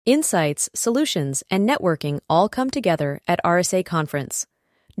Insights, solutions, and networking all come together at RSA Conference.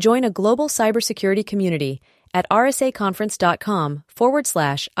 Join a global cybersecurity community at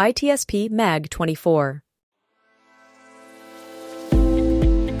rsaconference.com/ITSP Mag 24.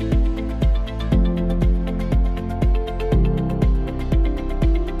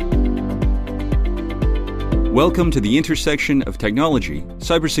 Welcome to the intersection of technology,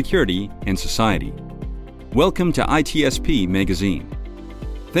 cybersecurity, and society. Welcome to ITSP Magazine.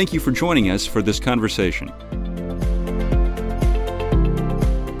 Thank you for joining us for this conversation.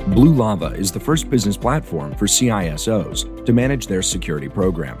 Blue Lava is the first business platform for CISOs to manage their security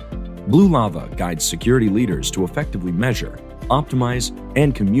program. Blue Lava guides security leaders to effectively measure, optimize,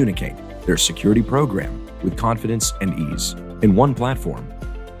 and communicate their security program with confidence and ease in one platform.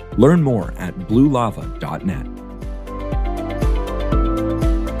 Learn more at bluelava.net.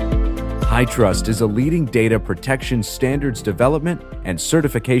 HITRUST is a leading data protection standards development and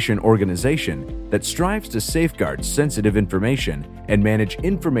certification organization that strives to safeguard sensitive information and manage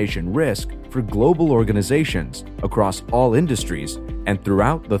information risk for global organizations across all industries and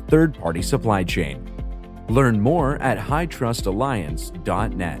throughout the third-party supply chain. Learn more at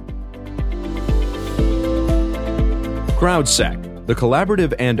hitrustalliance.net. CrowdSec, the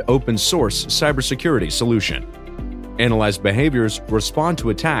collaborative and open source cybersecurity solution. Analyze behaviors, respond to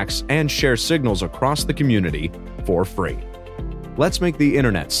attacks, and share signals across the community for free. Let's make the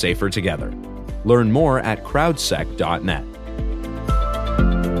internet safer together. Learn more at crowdsec.net.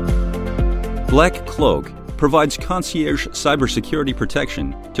 Black Cloak provides concierge cybersecurity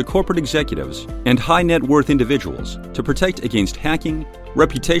protection to corporate executives and high net worth individuals to protect against hacking,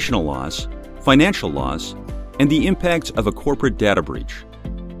 reputational loss, financial loss, and the impact of a corporate data breach.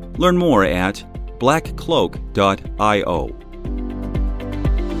 Learn more at blackcloak.io.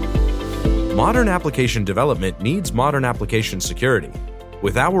 Modern application development needs modern application security.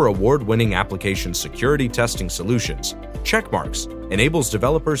 With our award-winning application security testing solutions, Checkmarx enables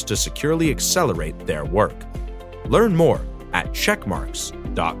developers to securely accelerate their work. Learn more at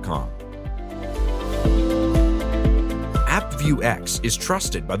checkmarx.com. AppViewX is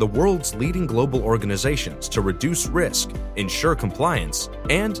trusted by the world's leading global organizations to reduce risk, ensure compliance,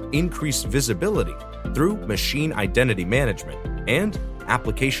 and increase visibility through machine identity management and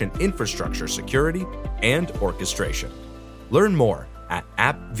application infrastructure security and orchestration. Learn more at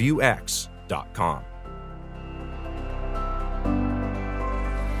appviewx.com.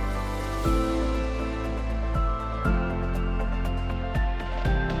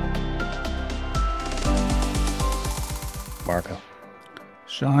 Marco.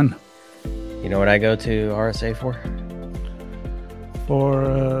 Sean. You know what I go to RSA for? For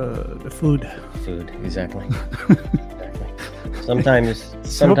the food. Food, exactly. Sometimes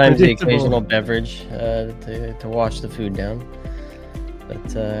the occasional beverage to wash the food down.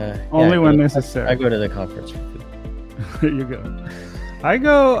 But only when necessary. I go to the conference for food. There you go. I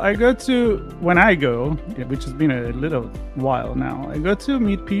go to when I go, which has been a little while now. I go to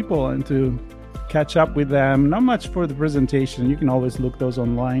meet people and to catch up with them. Not much for the presentation. You can always look those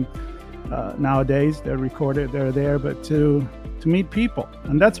online. Nowadays they're recorded, they're there, but to meet people.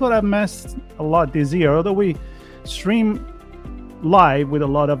 And that's what I've missed a lot this year. Although we stream live with a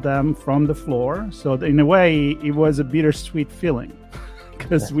lot of them from the floor, so in a way it was a bittersweet feeling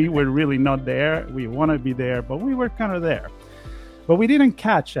because we were really not there. We want to be there, but we were kind of there. But we didn't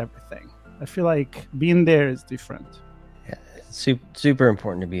catch everything. I feel like being there is different. Super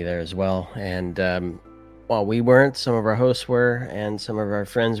important to be there as well. And while we weren't, some of our hosts were, and some of our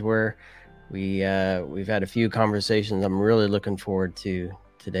friends were. We've had a few conversations. I'm really looking forward to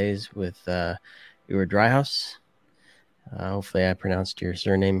today's with Eward Driehuis. Hopefully I pronounced your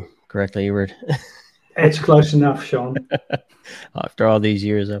surname correctly, Eward. It's close enough, Sean. After all these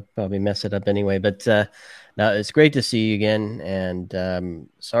years, I'll probably mess it up anyway. But now it's great to see you again. And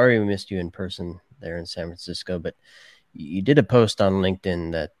sorry we missed you in person there in San Francisco, but you did a post on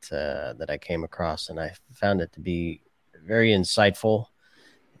LinkedIn that I came across, and I found it to be very insightful.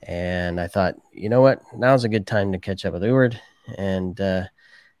 And I thought, you know what, now's a good time to catch up with Eward and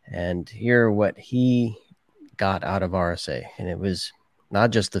hear what he got out of RSA. And it was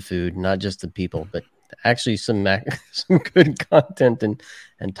not just the food, not just the people, but actually some good content and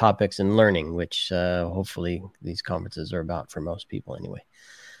topics and learning, which hopefully these conferences are about for most people anyway.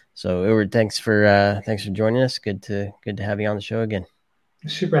 So Eward, thanks for joining us. Good to have you on the show again.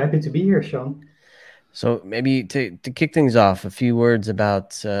 Super happy to be here, Sean. So maybe to kick things off, a few words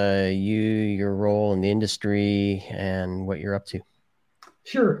about your role in the industry and what you're up to.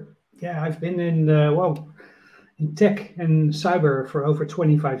 Sure. Yeah, I've been in tech and cyber for over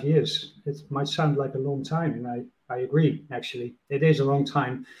 25 years. It might sound like a long time, and I agree. Actually, it is a long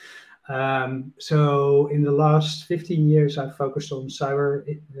time. So in the last 15 years, I've focused on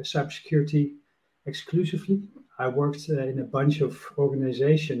cybersecurity exclusively. I worked in a bunch of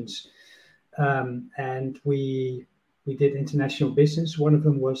organizations, and we did international business. One of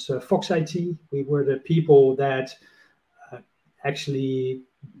them was Fox IT. We were the people that actually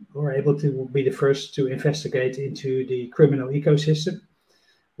were able to be the first to investigate into the criminal ecosystem.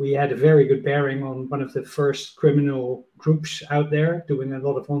 We had a very good bearing on one of the first criminal groups out there doing a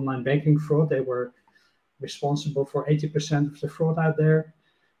lot of online banking fraud. They were responsible for 80% of the fraud out there.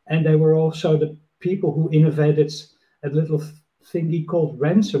 And they were also the people who innovated a little thingy called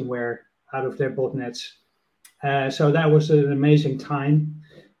ransomware out of their botnets. So that was an amazing time.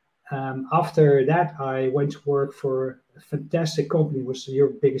 After that, I went to work for a fantastic company, was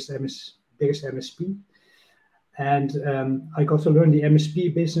Europe's biggest MSP. And I got to learn the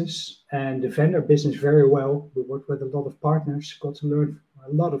MSP business and the vendor business very well. We worked with a lot of partners, got to learn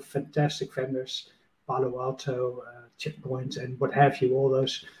a lot of fantastic vendors, Palo Alto, Checkpoint, and what have you, all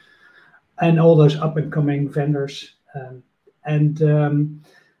those up and coming vendors.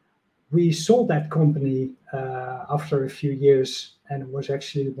 We sold that company after a few years, and it was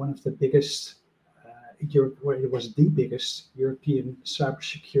actually one of the biggest, it was the biggest European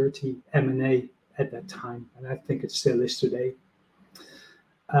cybersecurity M&A at that time, and I think it still is today.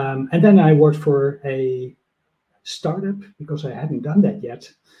 And then I worked for a startup because I hadn't done that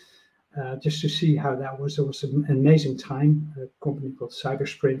yet, just to see how that was. It was an amazing time. A company called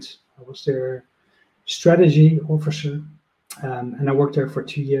Cybersprint. I was their strategy officer, and I worked there for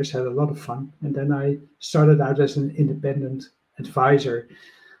 2 years, had a lot of fun. And then I started out as an independent advisor.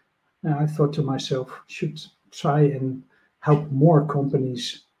 And I thought to myself, should try and help more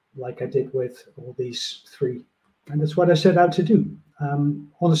companies like I did with all these three. And that's what I set out to do. On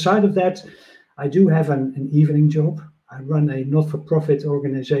the side of that, I do have an evening job. I run a not-for-profit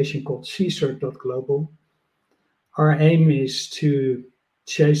organization called CSER.global. Our aim is to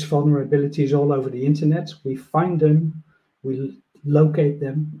chase vulnerabilities all over the internet. We find them, we locate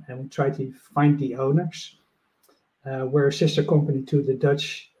them, and we try to find the owners. We're a sister company to the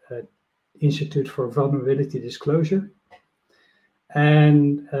Dutch Institute for Vulnerability Disclosure.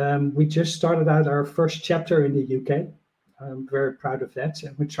 And we just started out our first chapter in the UK. I'm very proud of that.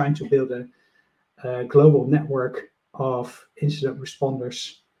 And we're trying to build a global network of incident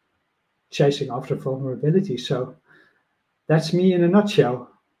responders chasing after vulnerability. So that's me in a nutshell.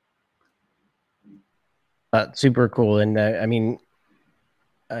 Super cool. And I mean,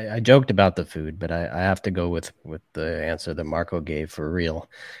 I joked about the food, but I have to go with the answer that Marco gave for real,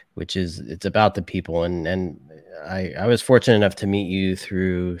 which is it's about the people. And I was fortunate enough to meet you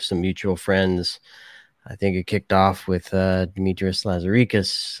through some mutual friends. I think it kicked off with Demetrius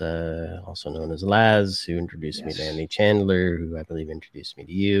Lazarikis, also known as Laz, who introduced me to Andy Chandler, who I believe introduced me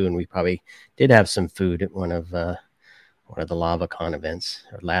to you. And we probably did have some food at one of the LavaCon events,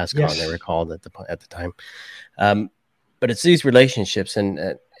 or LazCon, they were called at the time. But it's these relationships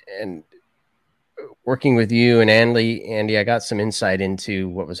and working with you and Andy, I got some insight into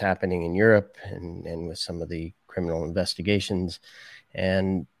what was happening in Europe and with some of the criminal investigations.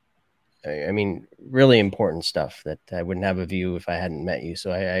 And I mean, really important stuff that I wouldn't have a view if I hadn't met you. So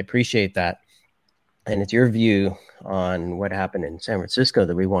I appreciate that. And it's your view on what happened in San Francisco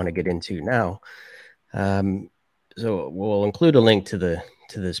that we want to get into now. So we'll include a link to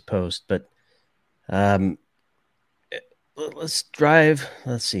this post, but let's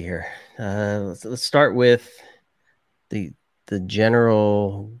see here. Let's start with the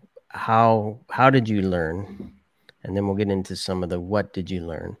general, how did you learn? And then we'll get into some of the, what did you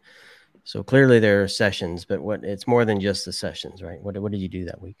learn? So clearly there are sessions, but it's more than just the sessions, right? What did you do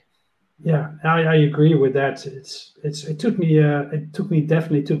that week? Yeah, I agree with that. It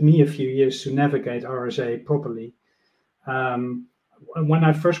definitely took me a few years to navigate RSA properly. When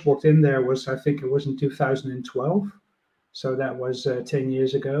I first walked in there I think it was in 2012. So that was 10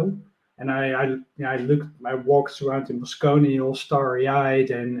 years ago. And I walked around in Moscone all starry-eyed,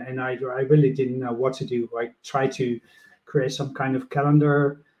 and I really didn't know what to do. I tried to create some kind of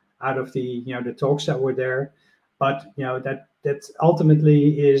calendar out of the talks that were there. But that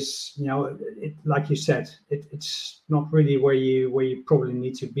ultimately is, like you said, it's not really where you probably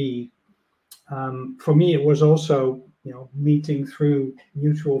need to be. For me, it was also meeting through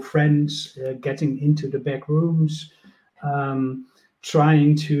mutual friends, getting into the back rooms,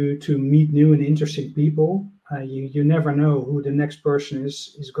 trying to meet new and interesting people. You never know who the next person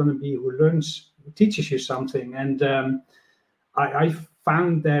is going to be who teaches you something. And I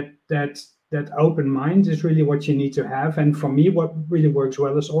found that open mind is really what you need to have. And for me, what really works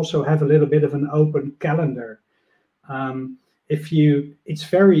well is also have a little bit of an open calendar. It's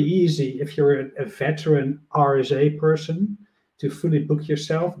very easy if you're a veteran RSA person to fully book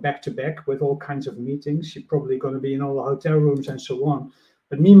yourself back to back with all kinds of meetings. You're probably going to be in all the hotel rooms and so on.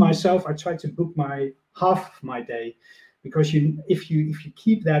 But me myself, I try to book my half of my day, because if you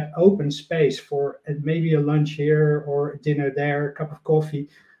keep that open space for maybe a lunch here or a dinner there, a cup of coffee,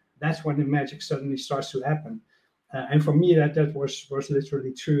 that's when the magic suddenly starts to happen. And for me, that was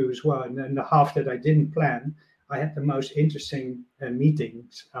literally true as well. And then the half that I didn't plan, I had the most interesting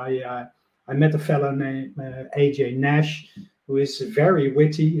meetings. I met a fellow named AJ Nash, who is very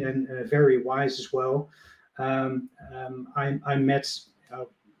witty and very wise as well. I met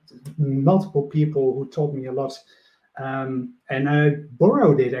multiple people who taught me a lot. And I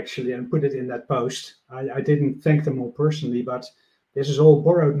borrowed it actually and put it in that post. I didn't thank them all personally, but this is all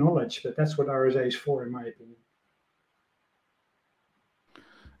borrowed knowledge. But that's what RSA is for, in my opinion.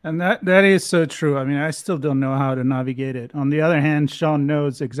 And that is so true. I mean, I still don't know how to navigate it. On the other hand, Sean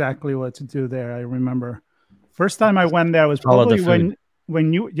knows exactly what to do there. I remember first time I went there was probably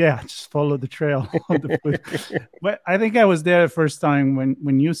when you just follow the trail of the food. But I think I was there the first time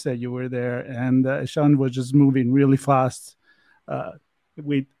when you said you were there, and Sean was just moving really fast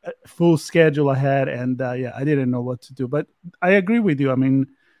with a full schedule ahead. And I didn't know what to do. But I agree with you. I mean,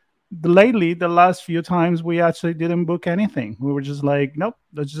 lately, the last few times, we actually didn't book anything. We were just like, nope,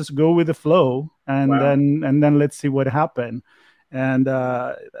 let's just go with the flow, and then let's see what happened. And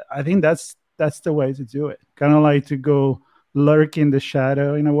I think that's the way to do it. Kind of like to go lurk in the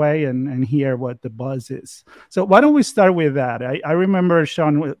shadow in a way and hear what the buzz is. So why don't we start with that? I remember,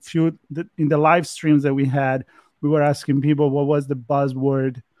 Sean, in the live streams that we had, we were asking people what was the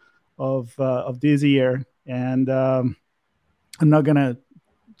buzzword of this year, and I'm not gonna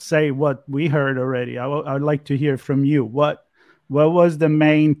say what we heard already. I'd like to hear from you. What was the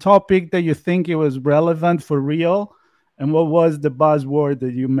main topic that you think it was relevant for real, and what was the buzzword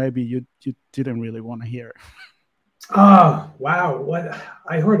that you didn't really want to hear? Oh, wow.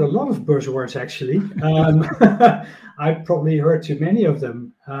 I heard a lot of buzzwords, actually. I probably heard too many of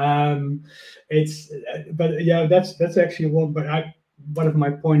them. That's actually one. But one of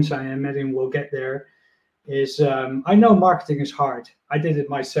my points I am adding, we'll get there, is I know marketing is hard. I did it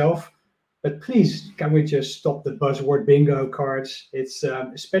myself, but please, can we just stop the buzzword bingo cards? It's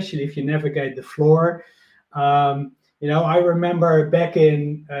especially if you navigate the floor. I remember back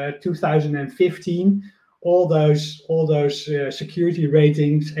in 2015, all those security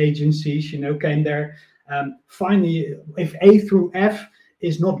ratings agencies, came there. Finally, if A through F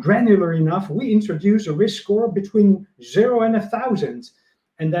is not granular enough, we introduce a risk score between 0 and 1,000.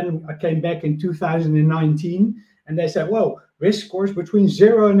 And then I came back in 2019, and they said, well, risk scores between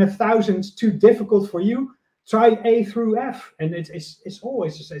 0 and 1,000 too difficult for you. Try A through F. And it's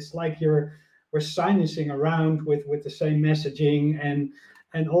always, it's like we're sinusing around with the same messaging,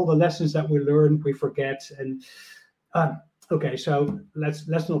 and all the lessons that we learned, we forget. And okay, so let's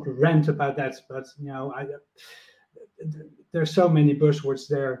not rant about that. But there's so many buzzwords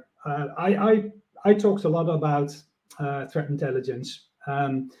there. I talked a lot about threat intelligence.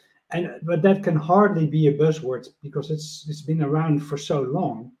 But that can hardly be a buzzword because it's been around for so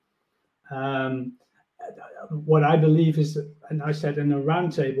long. What I believe is, and I said in a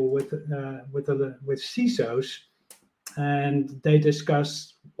roundtable with CISOs, and they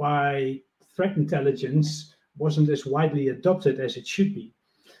discussed why threat intelligence wasn't as widely adopted as it should be,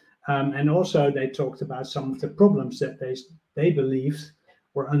 and also they talked about some of the problems that they believed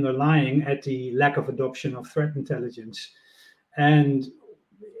were underlying at the lack of adoption of threat intelligence. And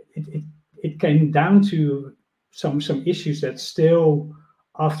it came down to some issues that still,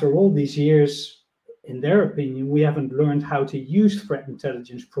 after all these years, in their opinion, we haven't learned how to use threat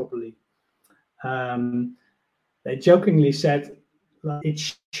intelligence properly. They jokingly said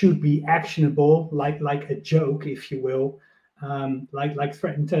it should be actionable, like a joke, if you will. Like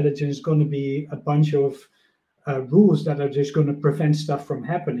threat intelligence is going to be a bunch of rules that are just going to prevent stuff from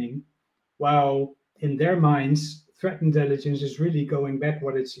happening, while in their minds, threat intelligence is really going back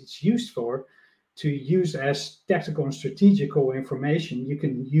what it's used for, to use as tactical and strategical information you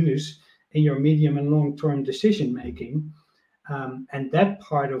can use in your medium and long-term decision making, and that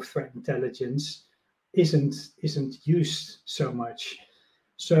part of threat intelligence isn't used so much.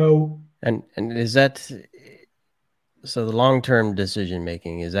 So and is that so? The long-term decision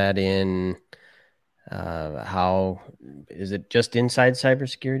making, is that in how is it just inside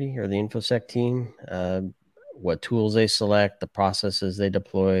cybersecurity or the InfoSec team? What tools they select, the processes they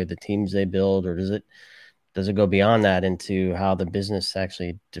deploy, the teams they build, or does it go beyond that into how the business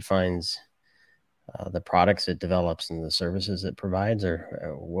actually defines the products it develops and the services it provides?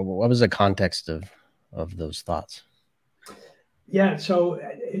 Or what was the context of those thoughts? Yeah, so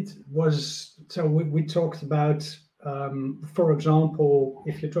it was. So we talked about, for example,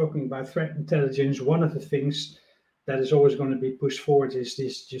 if you're talking about threat intelligence, one of the things that is always going to be pushed forward is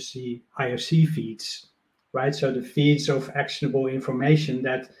this, just the IOC feeds, right? So the feeds of actionable information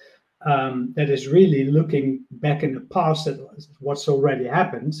that is really looking back in the past at what's already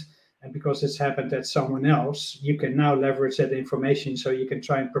happened. And because it's happened at someone else, you can now leverage that information so you can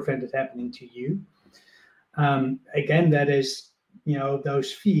try and prevent it happening to you. Again, that is,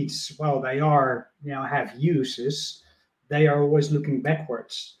 those feeds, while they are, have uses, they are always looking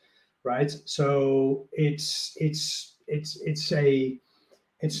backwards, right? So it's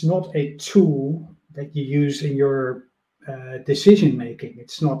not a tool that you use in your decision making.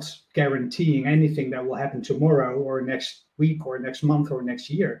 It's not guaranteeing anything that will happen tomorrow or next week or next month or next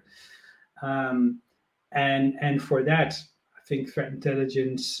year. And for that, I think threat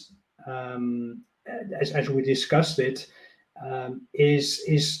intelligence, as we discussed it,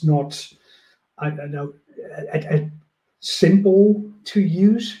 is not, I don't know, simple to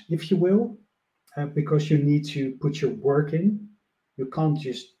use, if you will, because you need to put your work in. You can't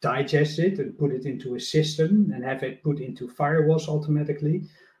just digest it and put it into a system and have it put into firewalls automatically.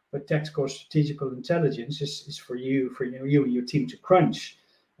 But tactical strategical intelligence is for you and your team to crunch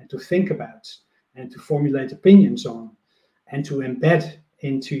and to think about and to formulate opinions on and to embed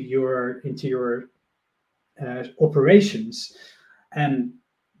into your operations. And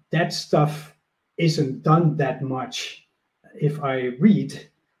that stuff isn't done that much if I read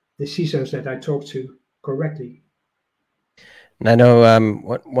the CISOs that I talk to correctly. And I know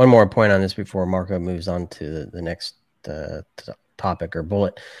one more point on this before Marco moves on to the next topic or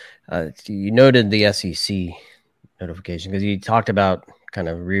bullet. You noted the SEC notification because you talked about kind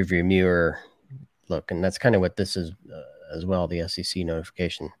of rearview mirror look, and that's kind of what this is as well, the SEC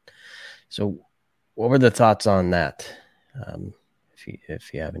notification. So what were the thoughts on that, if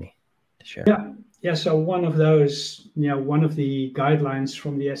you have any to share? Yeah. So one of those, one of the guidelines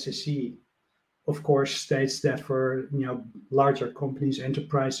from the SEC, of course, states that for larger companies,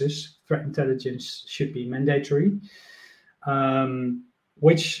 enterprises, threat intelligence should be mandatory,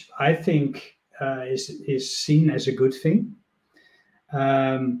 which I think is seen as a good thing,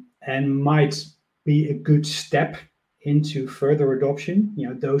 and might be a good step into further adoption.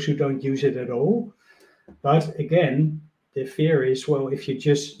 Those who don't use it at all. But again, the fear is, well, if you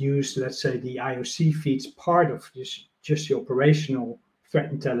just use, let's say, the IOC feeds part of just the operational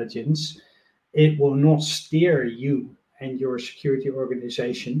threat intelligence, it will not steer you and your security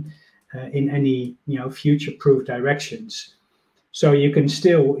organization in any future-proof directions. So you can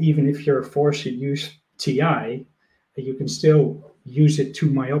still, even if you're forced to use TI, you can still use it too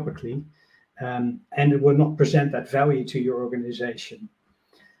myopically, and it will not present that value to your organization.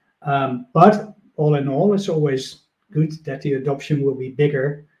 But all in all, it's always good that the adoption will be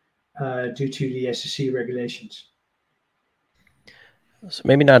bigger due to the SEC regulations. So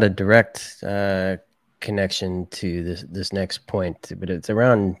maybe not a direct connection to this next point, but it's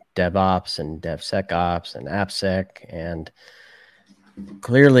around DevOps and DevSecOps and AppSec. And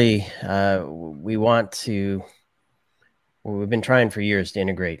clearly we've been trying for years to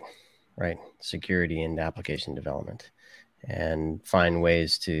integrate, right, security and application development and find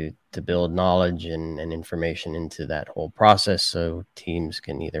ways to build knowledge and information into that whole process so teams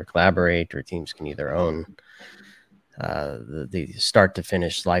can either collaborate or teams can either own the start to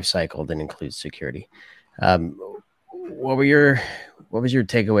finish life cycle that includes security. What was your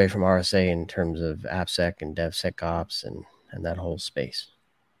takeaway from RSA in terms of AppSec and DevSecOps and that whole space?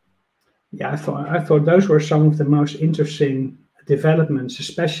 Yeah, I thought those were some of the most interesting developments,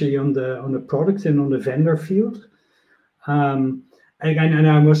 especially on the product and on the vendor field. And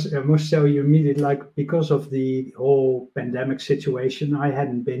I must tell you immediately, like, because of the whole pandemic situation, I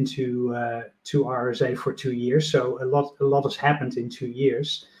hadn't been to RSA for 2 years, so a lot has happened in 2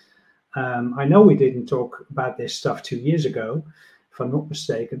 years. I know we didn't talk about this stuff 2 years ago, if I'm not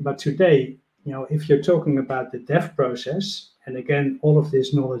mistaken, but today, if you're talking about the dev process, and again, all of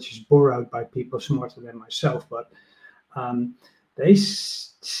this knowledge is borrowed by people smarter than myself, but they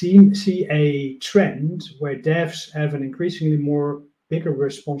see a trend where devs have an increasingly bigger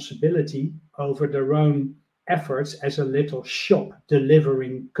responsibility over their own efforts as a little shop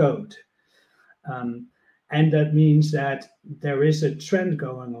delivering code. And that means that there is a trend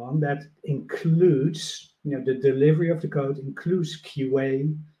going on that includes, the delivery of the code, includes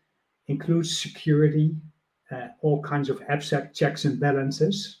QA, includes security, all kinds of AppSec checks and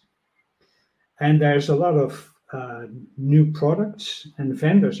balances. And there's a lot of new products and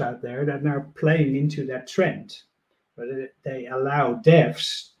vendors out there that are playing into that trend. But they allow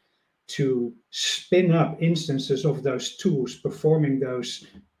devs to spin up instances of those tools performing those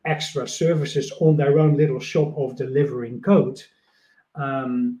extra services on their own little shop of delivering code,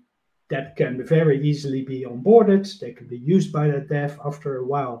 that can very easily be onboarded. They can be used by that dev after a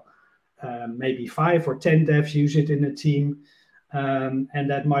while. Maybe 5 or 10 devs use it in a team, and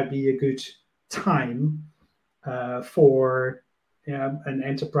that might be a good time for an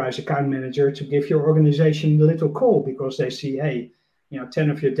enterprise account manager to give your organization a little call, because they see, hey, 10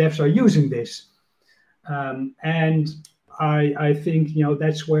 of your devs are using this. And I think,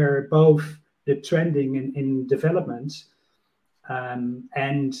 that's where both the trending in development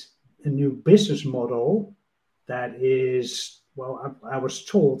and a new business model that is, well, I was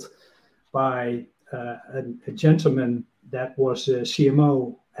told by a gentleman that was a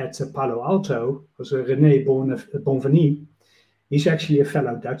CMO at Palo Alto, was René Bonveny. He's actually a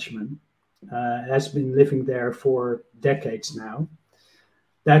fellow Dutchman, has been living there for decades now.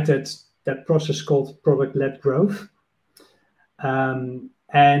 That process called product-led growth. And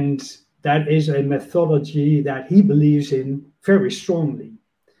that is a methodology that he believes in very strongly.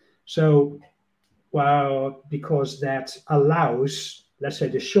 So, because that allows, let's say,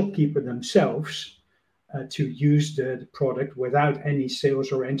 the shopkeeper themselves to use the product without any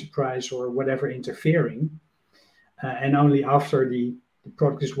sales or enterprise or whatever interfering, and only after the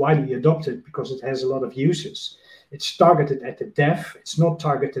product is widely adopted because it has a lot of uses. It's targeted at the dev. It's not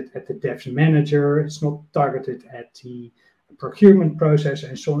targeted at the dev's manager. It's not targeted at the procurement process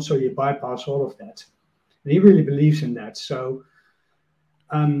and so on. So you bypass all of that. And he really believes in that. So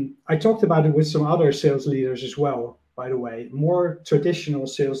I talked about it with some other sales leaders as well, by the way, more traditional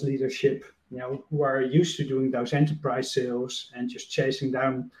sales leadership, who are used to doing those enterprise sales and just chasing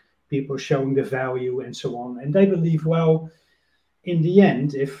down people, showing the value and so on. And they believe, well, in the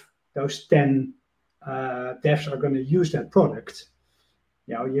end, if those 10 devs are going to use that product,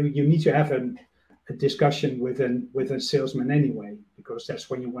 you need to have a discussion with a salesman anyway, because that's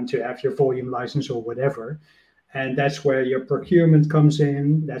when you want to have your volume license or whatever. And that's where your procurement comes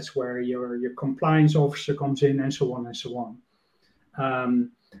in. That's where your compliance officer comes in, and so on and so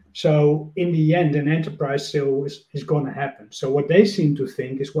on. So in the end, an enterprise sale is going to happen. So what they seem to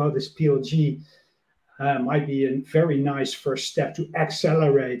think is, well, this PLG might be a very nice first step to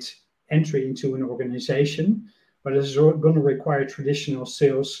accelerate entry into an organization, but it's going to require traditional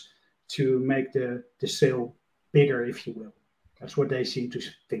sales to make the sale bigger, if you will. That's what they seem to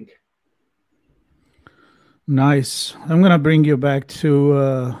think. Nice. I'm going to bring you back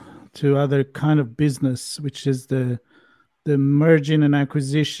to other kind of business, which is the merging and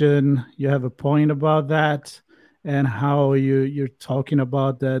acquisition. You have a point about that, and how you're talking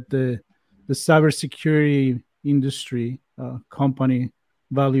about that the cybersecurity industry company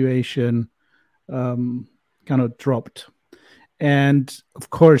valuation kind of dropped. And of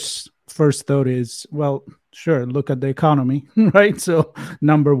course, first thought is, well, sure, look at the economy, right? So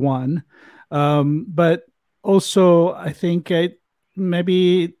number one. But also, I think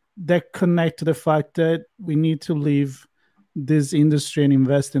maybe that connect to the fact that we need to leave this industry and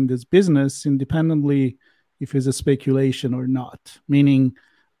invest in this business independently if it's a speculation or not. Meaning,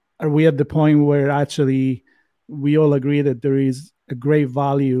 are we at the point where actually we all agree that there is a great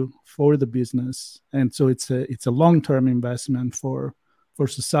value for the business, and so it's a long-term investment for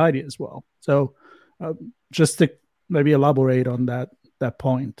society as well? So just to maybe elaborate on that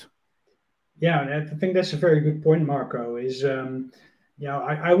point. Yeah, I think that's a very good point, Marco.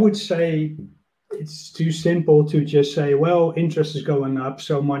 I would say it's too simple to just say, well, interest is going up,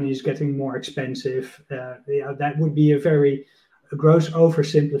 so money is getting more expensive. That would be a gross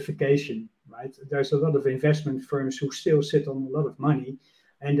oversimplification, right? There's a lot of investment firms who still sit on a lot of money,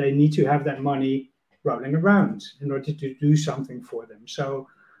 and they need to have that money rolling around in order to do something for them. So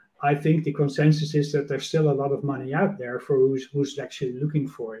I think the consensus is that there's still a lot of money out there for who's actually looking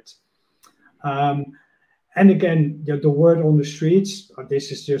for it. And again, the word on the streets, this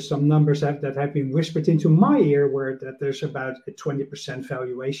is just some numbers that have been whispered into my ear, that there's about a 20%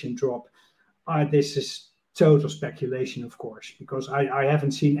 valuation drop. This is total speculation, of course, because I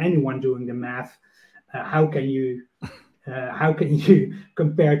haven't seen anyone doing the math. How can you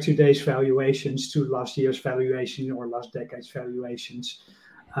compare today's valuations to last year's valuation or last decade's valuations?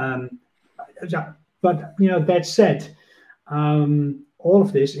 But that said, all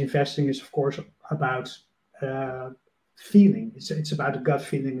of this investing is, of course, about feeling. It's about a gut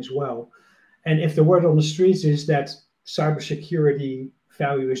feeling as well. And if the word on the streets is that cybersecurity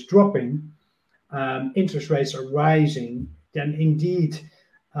value is dropping, interest rates are rising, then indeed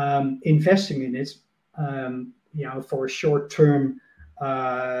investing in it, for a short-term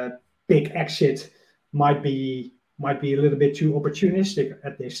big exit might be might be a little bit too opportunistic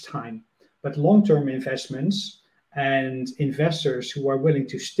at this time. But long-term investments and investors who are willing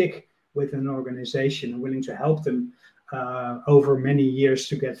to stick with an organization, willing to help them over many years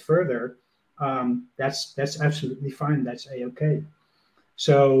to get further, that's absolutely fine. That's a-okay.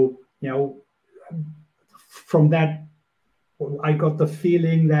 So, from that, I got the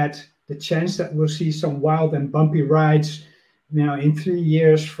feeling that the chance that we'll see some wild and bumpy rides, in 3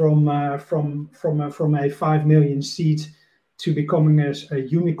 years from a 5 million seat to becoming a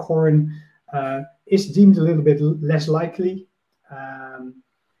unicorn is deemed a little bit less likely.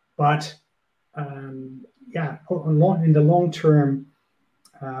 But in the long term,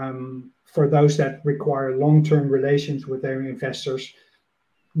 for those that require long-term relations with their investors,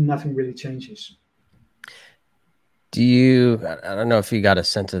 nothing really changes. I don't know if you got a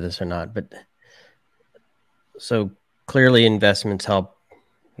sense of this or not, but so clearly investments help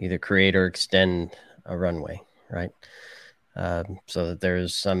either create or extend a runway, right? So that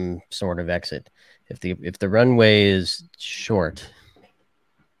there's some sort of exit. If the runway is short,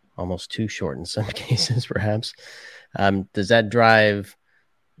 almost too short in some cases, perhaps, does that drive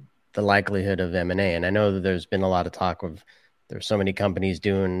the likelihood of M&A? And I know that there's been a lot of talk of there's so many companies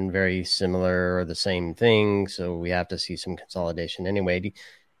doing very similar or the same thing, so we have to see some consolidation anyway.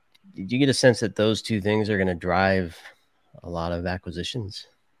 Did you get a sense that those two things are going to drive a lot of acquisitions?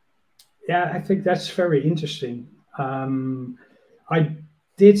 Yeah, I think that's very interesting. I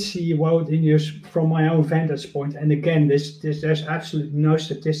did see wild Indians from my own vantage point, and again, there's absolutely no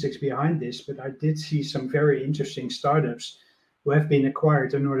statistics behind this, but I did see some very interesting startups who have been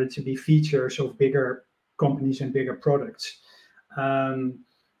acquired in order to be features of bigger companies and bigger products. And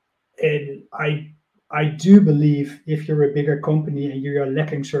I do believe if you're a bigger company and you're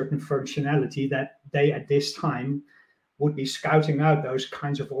lacking certain functionality, that they at this time would be scouting out those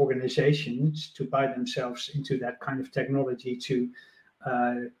kinds of organizations to buy themselves into that kind of technology to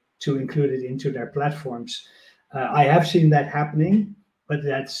include it into their platforms. I have seen that happening, but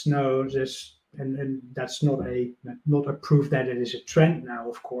that's not a proof that it is a trend now,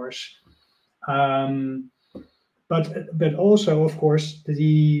 of course. But also, of course,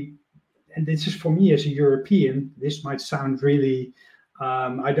 and this is for me as a European, this might sound really,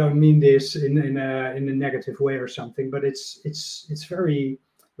 I don't mean this in a negative way or something, but it's very,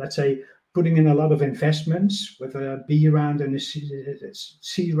 let's say, putting in a lot of investments with a B round and a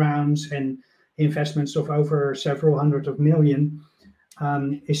C rounds and investments of over several hundred of million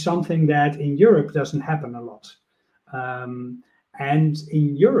is something that in Europe doesn't happen a lot. And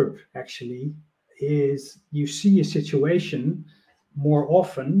in Europe, actually, is you see a situation more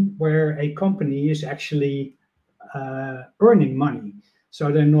often where a company is actually earning money.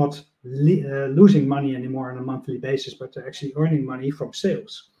 So they're not losing money anymore on a monthly basis, but they're actually earning money from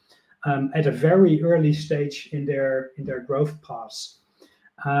sales at a very early stage in their growth paths.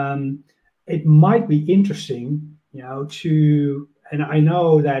 It might be interesting, and I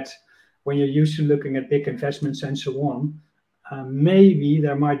know that when you're used to looking at big investments and so on, maybe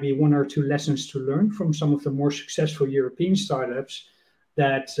there might be one or two lessons to learn from some of the more successful European startups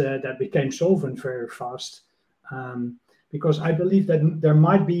that became solvent very fast. Because I believe that there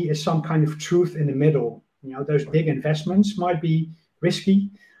might be some kind of truth in the middle. Those big investments might be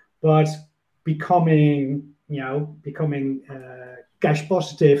risky, but becoming cash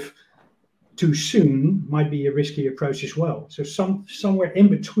positive too soon might be a risky approach as well. So somewhere in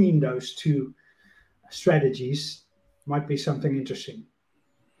between those two strategies might be something interesting.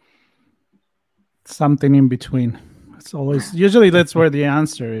 Something in between. It's always usually that's where the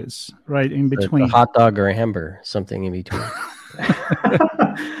answer is, right in between. A hot dog or a hamburger, something in between.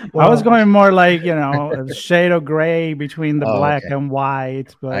 Well, I was going more like a shade of gray between the black and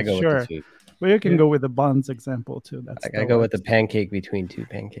white, but I go sure. with the two. Well, you can go with the buns example too. I go with the pancake between two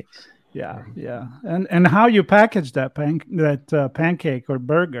pancakes. Yeah. And how you package that pancake or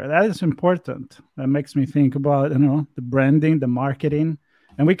burger, that is important. That makes me think about the branding, the marketing.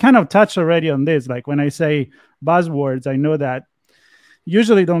 And we kind of touched already on this. Like when I say buzzwords, I know that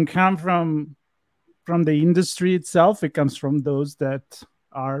usually don't come from the industry itself. It comes from those that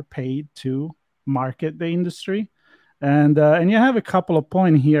are paid to market the industry. And you have a couple of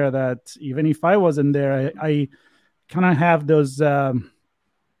points here that even if I wasn't there, I kind of have those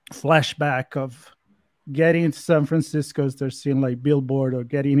flashback of getting to San Francisco, they're seeing like billboard, or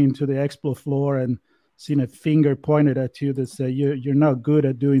getting into the expo floor and seeing a finger pointed at you that say you're not good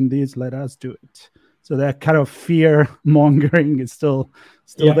at doing this, let us do it. So that kind of fear mongering is still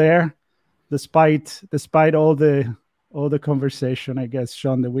there, despite all the conversation, I guess,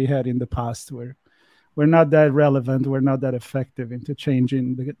 Sean, that we had in the past, where we're not that relevant, we're not that effective into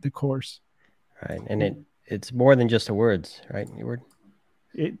changing the course. Right, and it's more than just the words, right, Eward?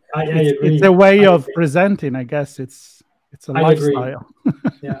 I agree. It's a way of presenting. I guess it's a lifestyle.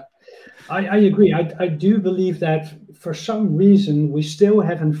 Yeah, I agree. I do believe that for some reason we still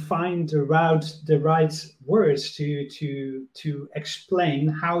haven't found the right words to explain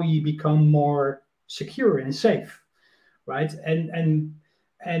how you become more secure and safe, right?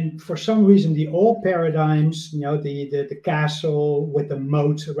 And for some reason the old paradigms, the castle with the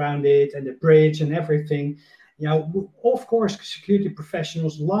moat around it and the bridge and everything. Of course, security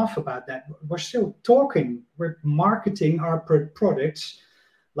professionals laugh about that. We're still talking, we're marketing our products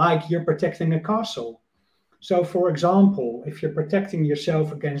like you're protecting a castle. So, for example, if you're protecting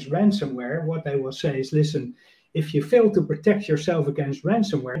yourself against ransomware, what they will say is, listen, if you fail to protect yourself against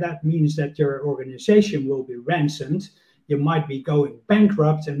ransomware, that means that your organization will be ransomed. You might be going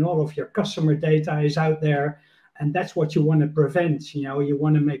bankrupt and all of your customer data is out there. And that's what you want to prevent. You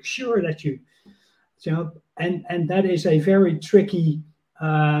want to make sure that and that is a very tricky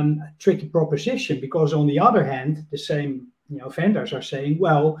proposition, because on the other hand, the same vendors are saying,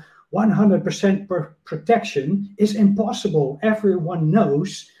 well, 100% protection is impossible. Everyone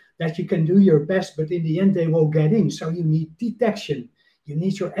knows that you can do your best, but in the end they will get in. So you need detection. You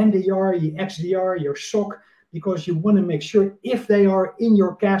need your NDR, your XDR, your SOC, because you want to make sure if they are in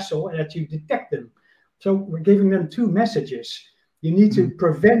your castle that you detect them. So we're giving them two messages. You need to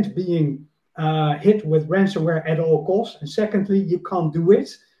prevent being hit with ransomware at all costs. And secondly, you can't do it.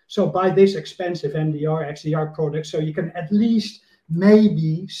 So buy this expensive NDR, XDR product so you can at least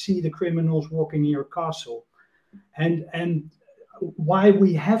maybe see the criminals walking in your castle. And why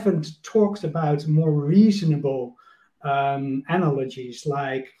we haven't talked about more reasonable analogies,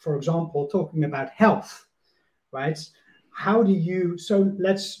 like, for example, talking about health, right? How do you, so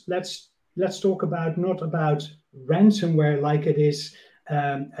let's talk about, not about ransomware like it is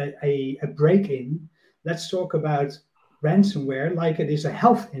a break-in. Let's talk about ransomware like it is a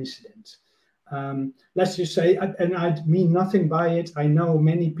health incident. Let's just say, and I mean nothing by it, I know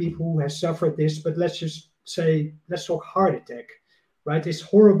many people who have suffered this, but let's just say, let's talk heart attack, right? It's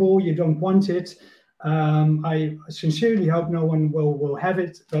horrible, you don't want it. I sincerely hope no one will have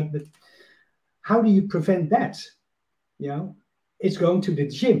it, but how do you prevent that? It's going to the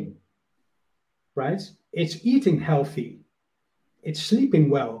gym, right? It's eating healthy, it's sleeping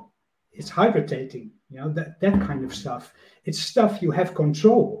well, it's hydrating, that kind of stuff. It's stuff you have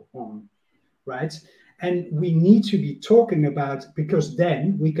control on, right? And we need to be talking about, because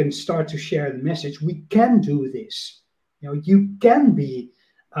then we can start to share the message. We can do this. You can be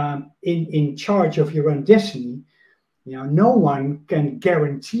in charge of your own destiny. No one can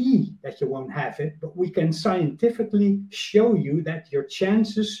guarantee that you won't have it, but we can scientifically show you that your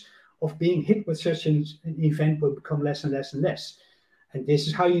chances of being hit with such an event will become less and less and less. And this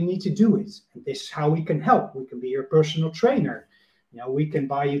is how you need to do it. And this is how we can help. We can be your personal trainer. We can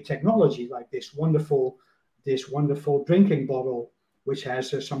buy you technology like this wonderful drinking bottle, which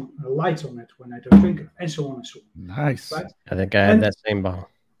has some light on it when I don't drink it, and so on and so on. Nice. Right? I think I have that same bottle.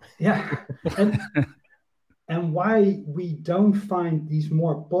 Yeah. And why we don't find these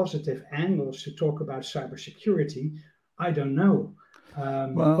more positive angles to talk about cybersecurity, I don't know.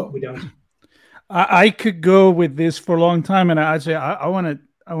 But we don't. I could go with this for a long time, and actually, I want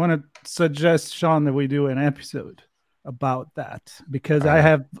to suggest, Sean, that we do an episode about that, because I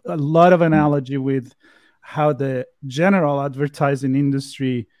have a lot of analogy with how the general advertising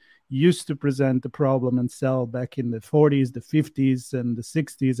industry used to present the problem and sell back in the 40s, the 50s, and the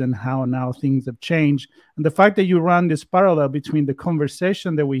 60s, and how now things have changed. And the fact that you run this parallel between the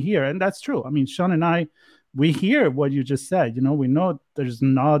conversation that we hear, and that's true. I mean, Sean and I, we hear what you just said. We know there's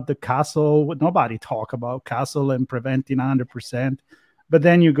not the castle. Nobody talk about castle and preventing 100%. But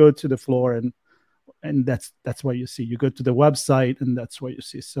then you go to the floor, and that's what you see. You go to the website, and that's what you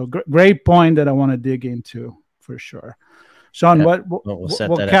see. So great point that I want to dig into for sure. Sean, what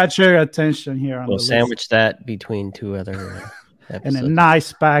catch your attention here? We'll sandwich that between two other episodes. And a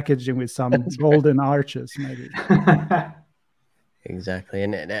nice packaging with some golden arches, maybe. Exactly.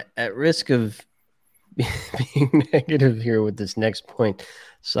 And at risk of being negative here with this next point,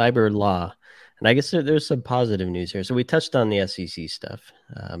 cyber law. And I guess there's some positive news here. So we touched on the SEC stuff.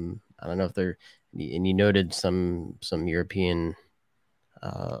 I don't know if and you noted some European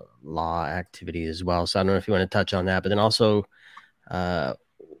law activity as well. So I don't know if you want to touch on that, but then also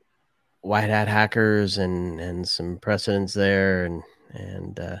white hat hackers and some precedents there,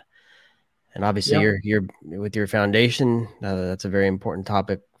 and obviously you're with your foundation. That's a very important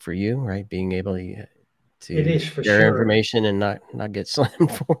topic for you, right? Being able to share information and not get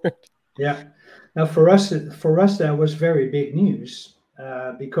slammed for it. Yeah. Now for us that was very big news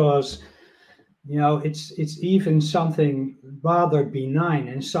because it's even something rather benign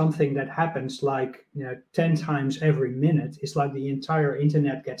and something that happens like 10 times every minute. It's like the entire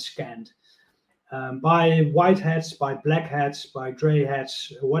internet gets scanned by white hats, by black hats, by gray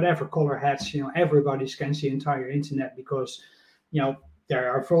hats, whatever color hats. Everybody scans the entire internet because there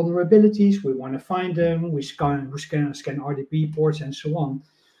are vulnerabilities. We want to find them. We scan RDP ports and so on.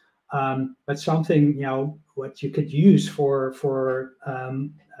 But something what you could use for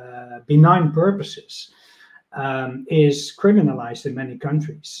benign purposes is criminalized in many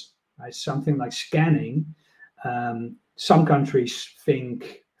countries. Right? Something like scanning. Some countries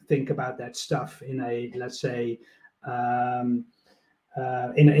think about that stuff in a, let's say, in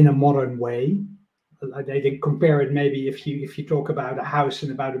a modern way. They compare it maybe if you talk about a house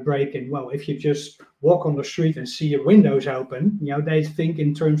and about a break-in. Well, if you just walk on the street and see your windows open, they think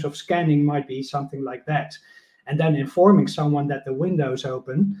in terms of scanning might be something like that, and then informing someone that the window's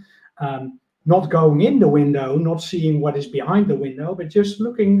open, not going in the window, not seeing what is behind the window, but just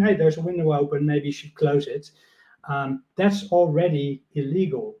looking. Hey, there's a window open. Maybe you should close it. That's already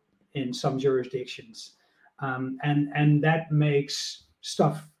illegal in some jurisdictions, and that makes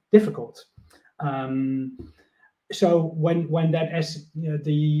stuff difficult. So when that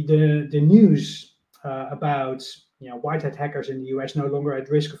the news about white hat hackers in the US no longer at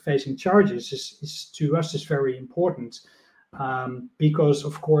risk of facing charges is to us is very important, because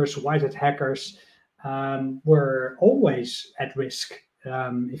of course white hat hackers were always at risk,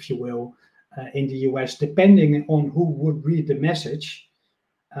 if you will, in the US, depending on who would read the message.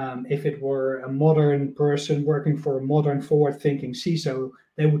 If it were a modern person working for a modern forward-thinking CISO,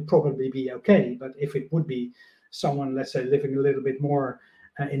 they would probably be okay. But if it would be someone, let's say, living a little bit more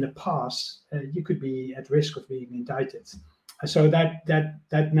in the past, you could be at risk of being indicted. So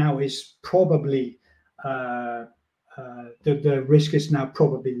that now is probably the risk is now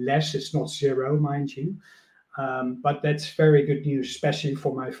probably less. It's not zero, mind you, but that's very good news, especially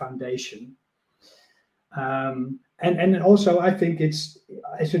for my foundation. And also, I think it's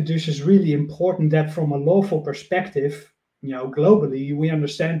really important that from a lawful perspective, globally, we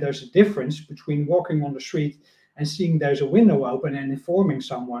understand there's a difference between walking on the street and seeing there's a window open and informing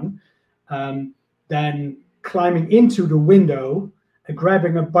someone, than climbing into the window,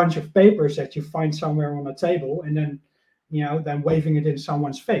 grabbing a bunch of papers that you find somewhere on a table, and then waving it in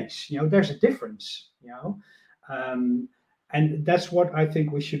someone's face. There's a difference. And that's what I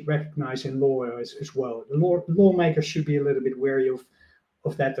think we should recognize in law as well. The lawmakers should be a little bit wary of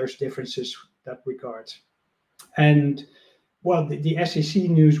that. There's differences in that regard. And well, the SEC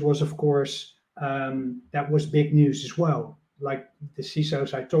news was, of course, that was big news as well. Like the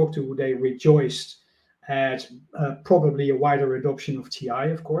CISOs I talked to, they rejoiced at probably a wider adoption of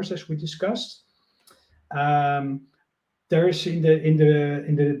TI, of course, as we discussed. There is in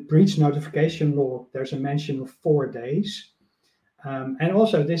the breach notification law, there's a mention of 4 days. And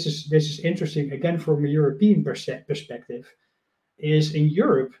also, this is interesting, again, from a European perspective, is in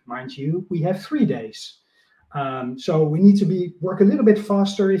Europe, mind you, we have 3 days. So we need to work a little bit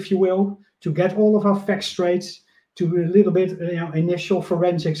faster, if you will, to get all of our facts straight, to a little bit initial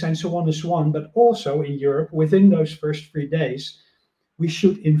forensics and so on. But also in Europe, within those first 3 days, we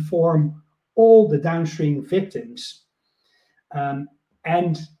should inform all the downstream victims.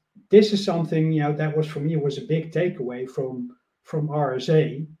 And this is something that was, for me, was a big takeaway from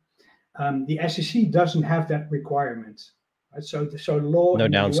RSA. The SEC doesn't have that requirement. Right? So law no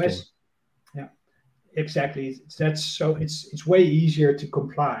in downstream. the US, yeah, exactly. It's way easier to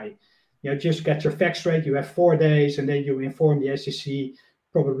comply. Just get your facts straight. You have 4 days, and then you inform the SEC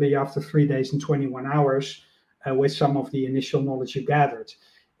probably after 3 days and 21 hours with some of the initial knowledge you gathered.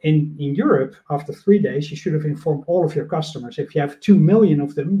 In Europe, after 3 days, you should have informed all of your customers. If you have 2 million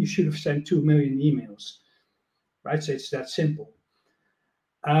of them, you should have sent 2 million emails. Right, so it's that simple,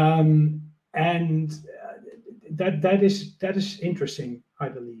 and that is interesting. I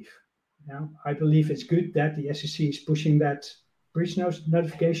believe. I believe it's good that the SEC is pushing that breach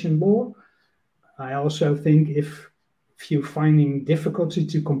notification law. I also think if you're finding difficulty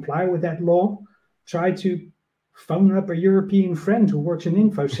to comply with that law, try to phone up a European friend who works in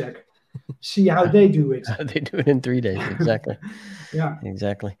InfoSec, see how they do it. How they do it in 3 days, exactly. Yeah,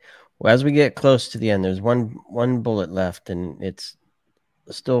 exactly. Well, as we get close to the end, there's one bullet left, and it's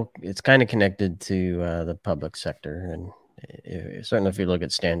kind of connected to the public sector, and certainly if you look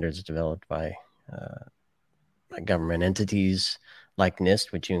at standards developed by government entities like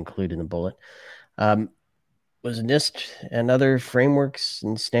NIST, which you include in the bullet, was NIST and other frameworks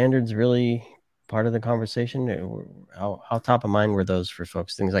and standards really part of the conversation? How top of mind were those for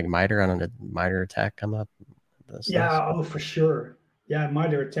folks? Things like MITRE, I don't know, did MITRE attack come up? Yeah, for sure. Yeah,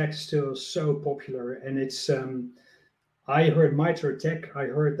 MITRE ATT&CK is still so popular, and it's. I heard MITRE ATT&CK. I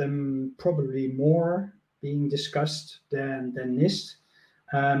heard them probably more being discussed than NIST.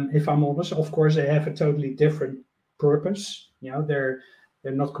 If I'm honest, of course, they have a totally different purpose. They're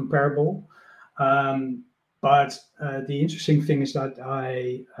not comparable. But the interesting thing is that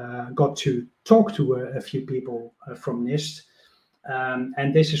I got to talk to a few people from NIST,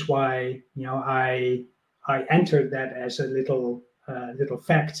 and this is why I entered that as a little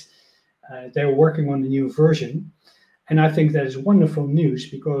fact. They're working on a new version, and I think that is wonderful news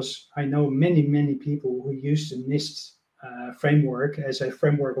because I know many people who use the NIST framework as a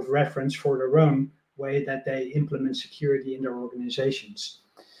framework of reference for their own way that they implement security in their organizations.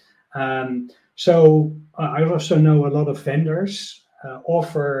 So I also know a lot of vendors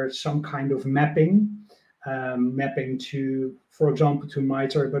offer some kind of mapping to, for example, to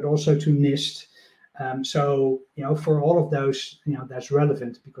MITRE, but also to NIST. So for all of those, that's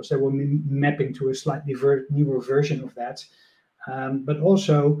relevant because they will be mapping to a slightly newer version of that. But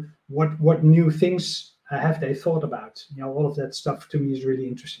also, what new things have they thought about? All of that stuff to me is really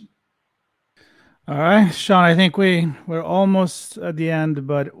interesting. All right, Sean, I think we're almost at the end,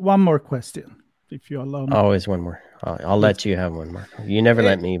 but one more question, if you allow me. Always one more. I'll let you have one, Marco. You never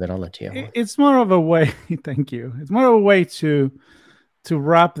let me, but I'll let you have one. It's more of a way. Thank you. It's more of a way to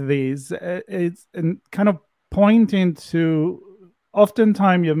wrap these. It's and kind of pointing to.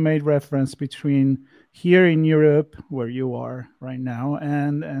 Oftentimes, you've made reference between here in Europe, where you are right now,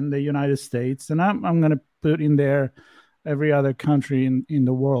 and the United States, and I'm going to put in there every other country in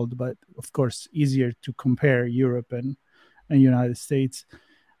the world, but of course, easier to compare Europe and United States.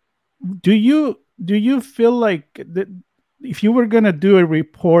 Do you feel like that if you were going to do a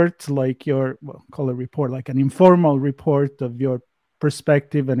report like call a report like an informal report of your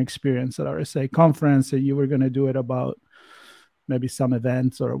perspective and experience at RSA conference, and you were going to do it about maybe some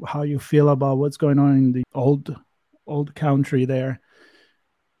events or how you feel about what's going on in the old country there,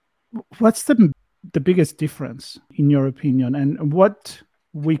 what's the biggest difference in your opinion, and what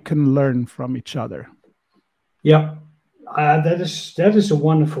we can learn from each other? Yeah, that is a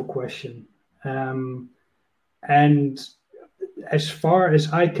wonderful question. And as far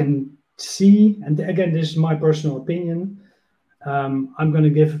as I can see, and again, this is my personal opinion, I'm going to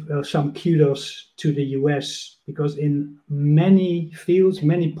give some kudos to the US because in many fields,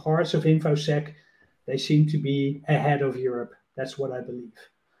 many parts of InfoSec, they seem to be ahead of Europe. That's what I believe,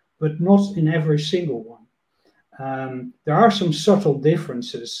 but not in every single one. There are some subtle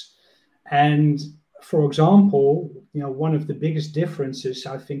differences. And for example, one of the biggest differences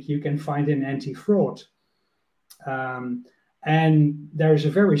I think you can find in anti-fraud. And there's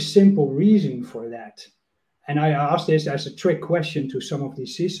a very simple reason for that. And I asked this as a trick question to some of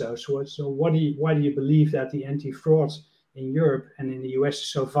these CISOs. So why do you believe that the anti-fraud in Europe and in the US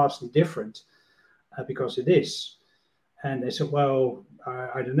is so vastly different? Because it is. And they said, well,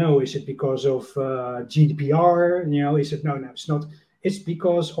 I don't know. Is it because of GDPR? Is it? No, it's not. It's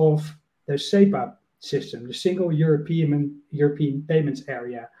because of the SEPA system, the Single European Payments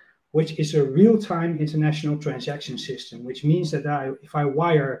Area, which is a real-time international transaction system, which means that if I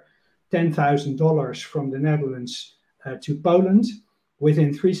wire $10,000 from the Netherlands to Poland,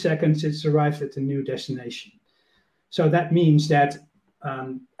 within 3 seconds, it's arrived at the new destination. So that means that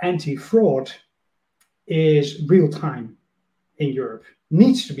anti-fraud is real-time in Europe,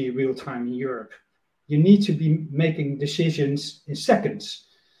 needs to be real-time in Europe. You need to be making decisions in seconds,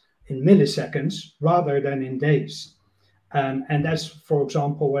 in milliseconds, rather than in days. And that's, for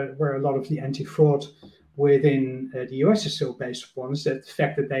example, where a lot of the anti-fraud within the US is still based upon, is that the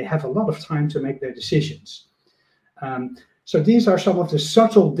fact that they have a lot of time to make their decisions. So these are some of the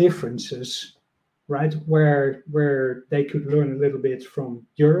subtle differences, right, where they could learn a little bit from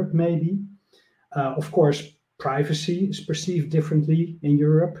Europe, maybe. Of course, privacy is perceived differently in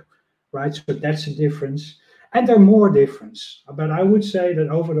Europe, right? So that's a difference. And there are more difference. But I would say that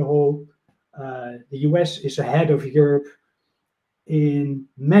over the whole, the US is ahead of Europe in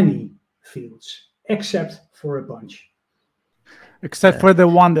many fields, except for a bunch. Except for the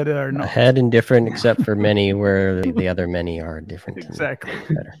one that are not. Ahead and different, except for many where the other many are different. Exactly.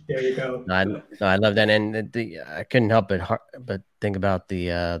 There you go. I love that. And I couldn't help but think about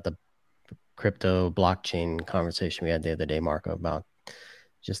the crypto blockchain conversation we had the other day, Marco, about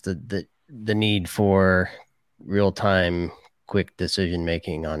just the need for real-time, quick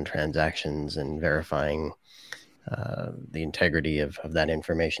decision-making on transactions and verifying the integrity of that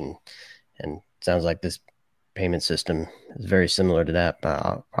information. And it sounds like this payment system is very similar to that,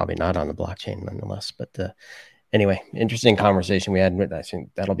 but probably not on the blockchain nonetheless. But anyway, interesting conversation we had. I think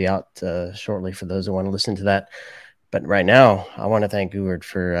that'll be out shortly for those who want to listen to that. But right now, I want to thank Eward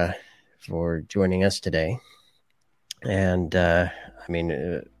for joining us today. And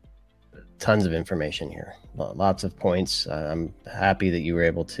tons of information here, lots of points. I'm happy that you were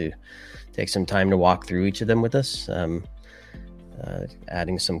able to take some time to walk through each of them with us,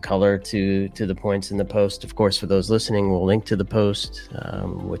 adding some color to the points in the post. Of course, for those listening, we'll link to the post,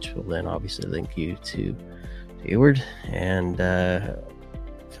 which will then obviously link you to Eward, and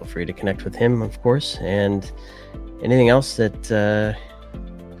feel free to connect with him, of course. And anything else that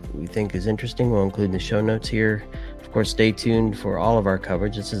we think is interesting, we'll include in the show notes here. Of course, stay tuned for all of our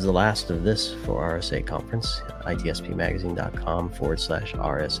coverage. This is the last of this for RSA conference,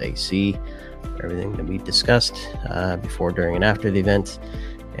 itspmagazine.com/RSAC, everything that we discussed before, during, and after the event.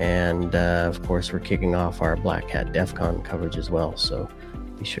 And of course, we're kicking off our Black Hat DEF CON coverage as well. So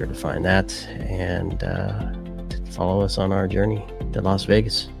be sure to find that and follow us on our journey to Las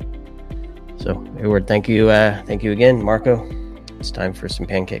Vegas. So, Eward, thank you again. Marco, it's time for some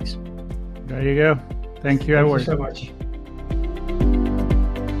pancakes. There you go. Thank you, Eward. Thank you so much.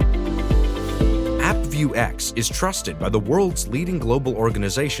 AppViewX is trusted by the world's leading global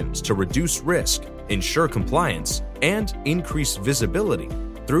organizations to reduce risk, ensure compliance, and increase visibility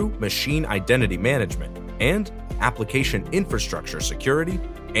through machine identity management and application infrastructure security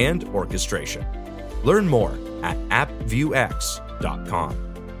and orchestration. Learn more at appviewx.com.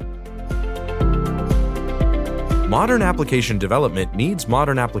 Modern application development needs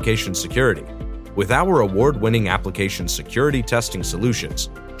modern application security. With our award-winning application security testing solutions,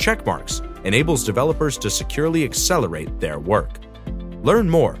 Checkmarx enables developers to securely accelerate their work. Learn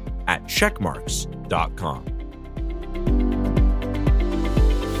more at checkmarx.com.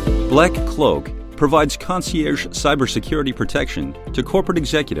 Black Cloak provides concierge cybersecurity protection to corporate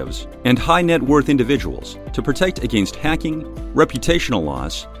executives and high-net-worth individuals to protect against hacking, reputational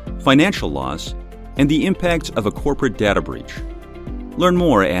loss, financial loss, and the impacts of a corporate data breach. Learn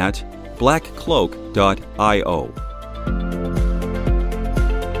more at blackcloak.io.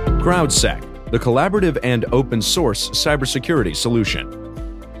 CrowdSec, the collaborative and open source cybersecurity solution.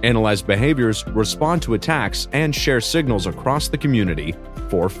 Analyze behaviors, respond to attacks, and share signals across the community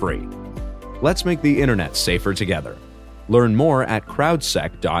for free. Let's make the internet safer together. Learn more at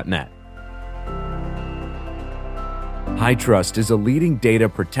crowdsec.net. HITRUST is a leading data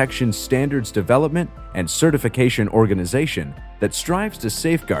protection standards development and certification organization that strives to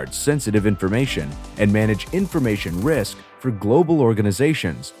safeguard sensitive information and manage information risk for global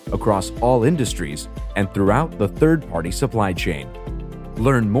organizations across all industries and throughout the third-party supply chain.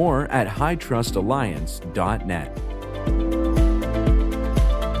 Learn more at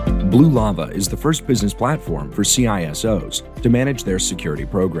hightrustalliance.net. Blue Lava is the first business platform for CISOs to manage their security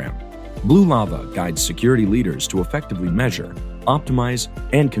program. Blue Lava guides security leaders to effectively measure, optimize,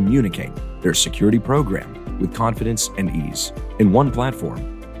 and communicate their security program with confidence and ease in one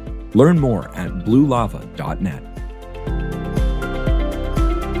platform. Learn more at bluelava.net.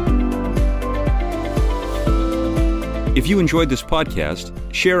 If you enjoyed this podcast,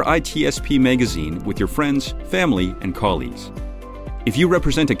 share ITSP Magazine with your friends, family, and colleagues. If you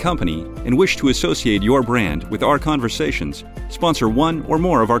represent a company and wish to associate your brand with our conversations, sponsor one or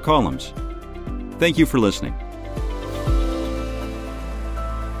more of our columns. Thank you for listening.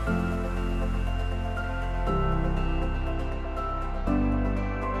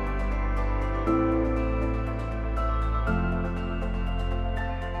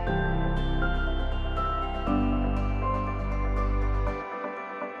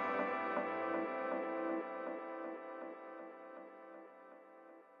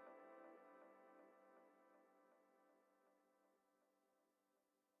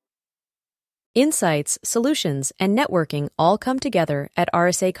 Insights, solutions, and networking all come together at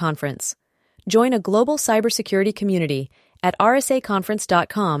RSA Conference. Join a global cybersecurity community at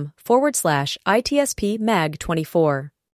rsaconference.com/ITSP Mag 24.